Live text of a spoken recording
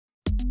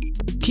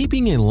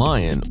Keeping a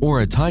lion or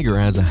a tiger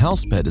as a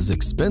house pet is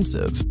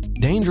expensive,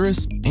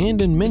 dangerous,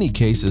 and in many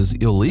cases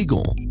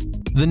illegal.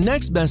 The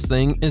next best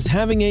thing is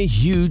having a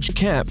huge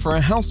cat for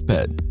a house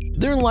pet.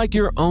 They're like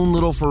your own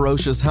little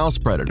ferocious house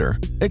predator,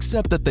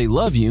 except that they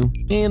love you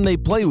and they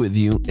play with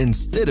you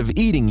instead of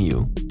eating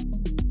you.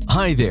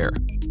 Hi there,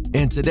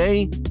 and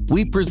today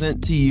we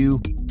present to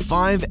you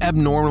 5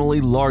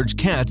 abnormally large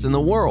cats in the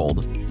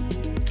world.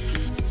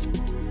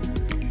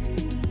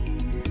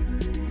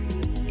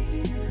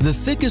 The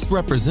thickest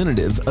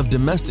representative of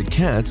domestic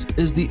cats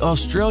is the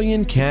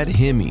Australian cat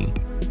Hemi.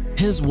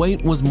 His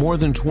weight was more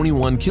than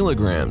 21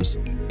 kilograms,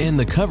 and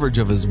the coverage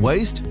of his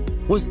waist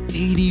was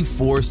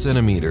 84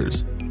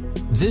 centimeters.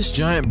 This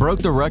giant broke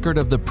the record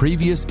of the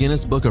previous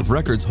Guinness Book of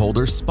Records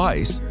holder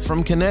Spice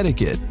from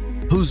Connecticut,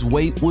 whose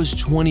weight was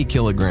 20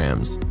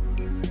 kilograms.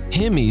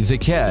 Hemi the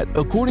cat,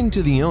 according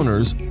to the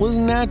owners, was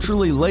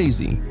naturally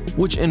lazy,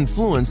 which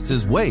influenced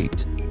his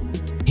weight.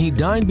 He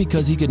died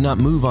because he could not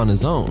move on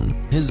his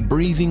own. His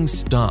breathing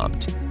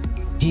stopped.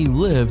 He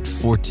lived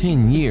for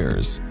 10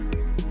 years.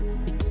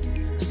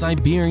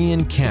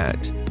 Siberian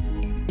cat.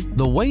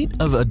 The weight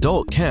of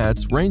adult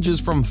cats ranges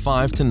from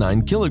 5 to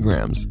 9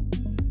 kilograms.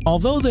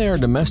 Although they are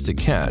domestic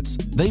cats,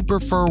 they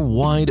prefer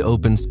wide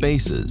open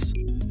spaces.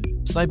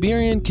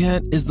 Siberian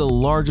cat is the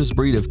largest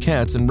breed of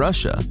cats in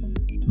Russia.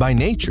 By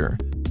nature,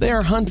 they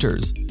are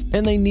hunters,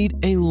 and they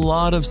need a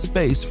lot of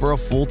space for a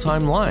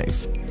full-time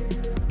life.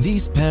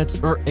 These pets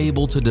are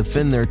able to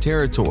defend their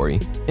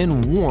territory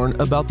and warn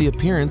about the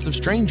appearance of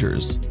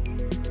strangers.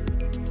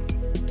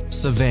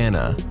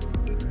 Savannah.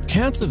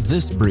 Cats of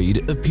this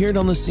breed appeared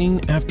on the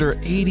scene after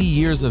 80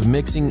 years of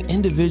mixing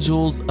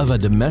individuals of a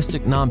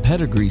domestic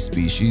non-pedigree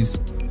species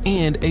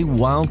and a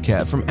wild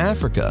cat from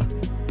Africa.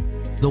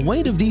 The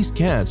weight of these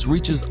cats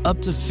reaches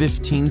up to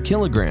 15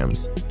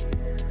 kilograms.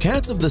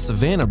 Cats of the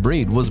Savannah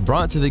breed was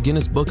brought to the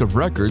Guinness Book of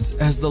Records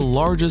as the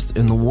largest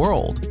in the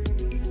world.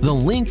 The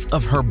length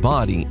of her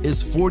body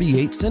is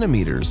 48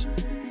 centimeters.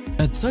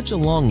 At such a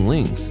long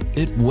length,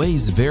 it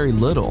weighs very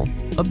little,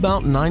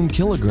 about 9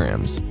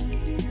 kilograms.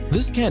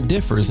 This cat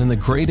differs in the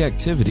great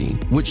activity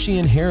which she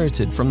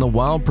inherited from the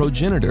wild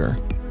progenitor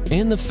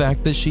and the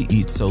fact that she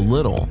eats so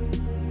little.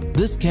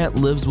 This cat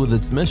lives with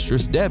its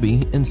mistress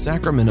Debbie in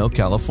Sacramento,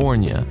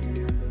 California.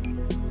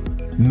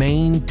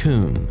 Maine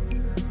Coon.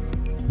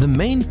 The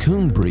Maine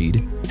Coon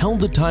breed held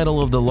the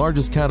title of the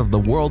largest cat of the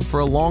world for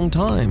a long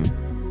time.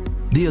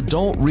 The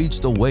adult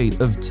reached a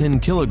weight of 10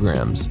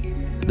 kilograms.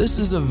 This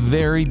is a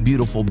very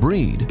beautiful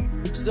breed,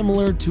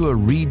 similar to a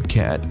reed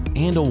cat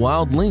and a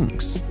wild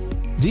lynx.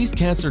 These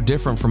cats are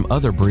different from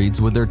other breeds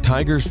with their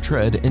tiger's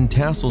tread and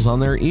tassels on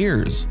their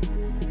ears.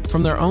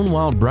 From their own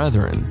wild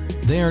brethren,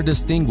 they are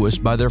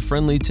distinguished by their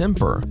friendly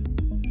temper.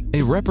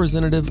 A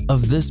representative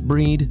of this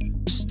breed,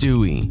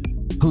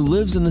 Stewie, who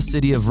lives in the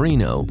city of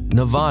Reno,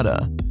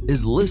 Nevada,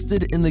 is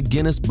listed in the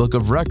Guinness Book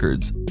of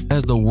Records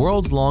as the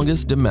world's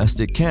longest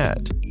domestic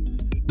cat.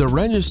 The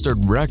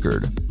registered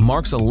record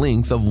marks a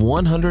length of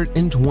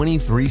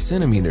 123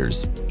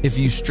 centimeters if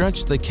you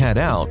stretch the cat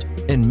out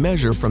and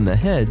measure from the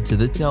head to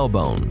the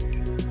tailbone.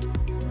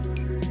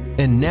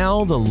 And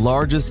now the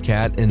largest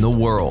cat in the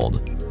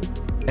world,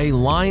 a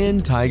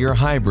lion-tiger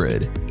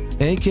hybrid,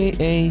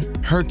 aka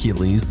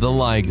Hercules the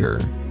liger.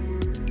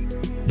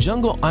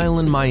 Jungle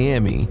Island,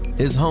 Miami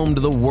is home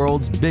to the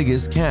world's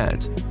biggest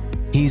cat.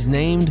 He's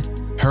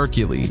named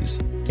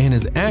Hercules and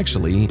is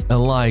actually a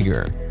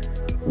liger,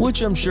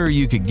 which I'm sure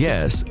you could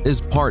guess is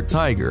part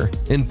tiger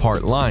and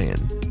part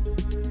lion.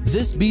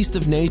 This beast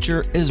of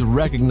nature is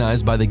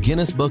recognized by the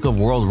Guinness Book of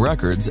World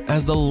Records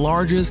as the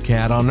largest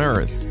cat on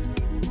Earth.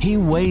 He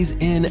weighs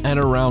in at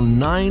around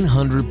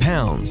 900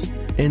 pounds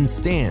and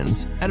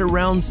stands at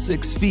around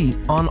 6 feet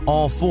on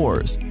all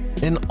fours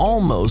and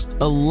almost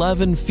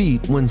 11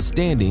 feet when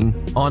standing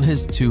on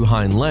his 2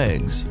 hind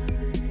legs.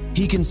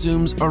 He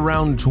consumes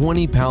around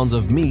 20 pounds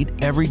of meat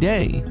every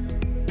day.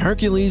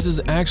 Hercules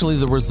is actually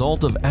the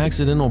result of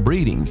accidental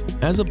breeding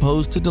as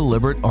opposed to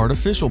deliberate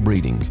artificial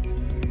breeding.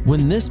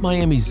 When this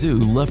Miami Zoo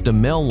left a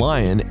male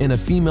lion and a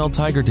female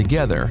tiger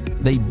together,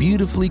 they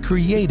beautifully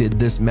created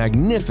this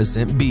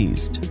magnificent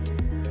beast.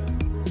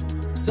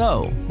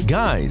 So,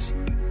 guys,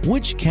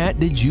 which cat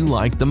did you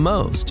like the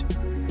most?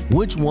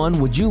 Which one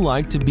would you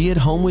like to be at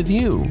home with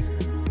you?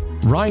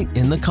 Write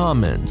in the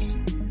comments.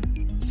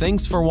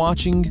 Thanks for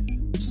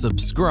watching.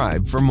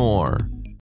 Subscribe for more.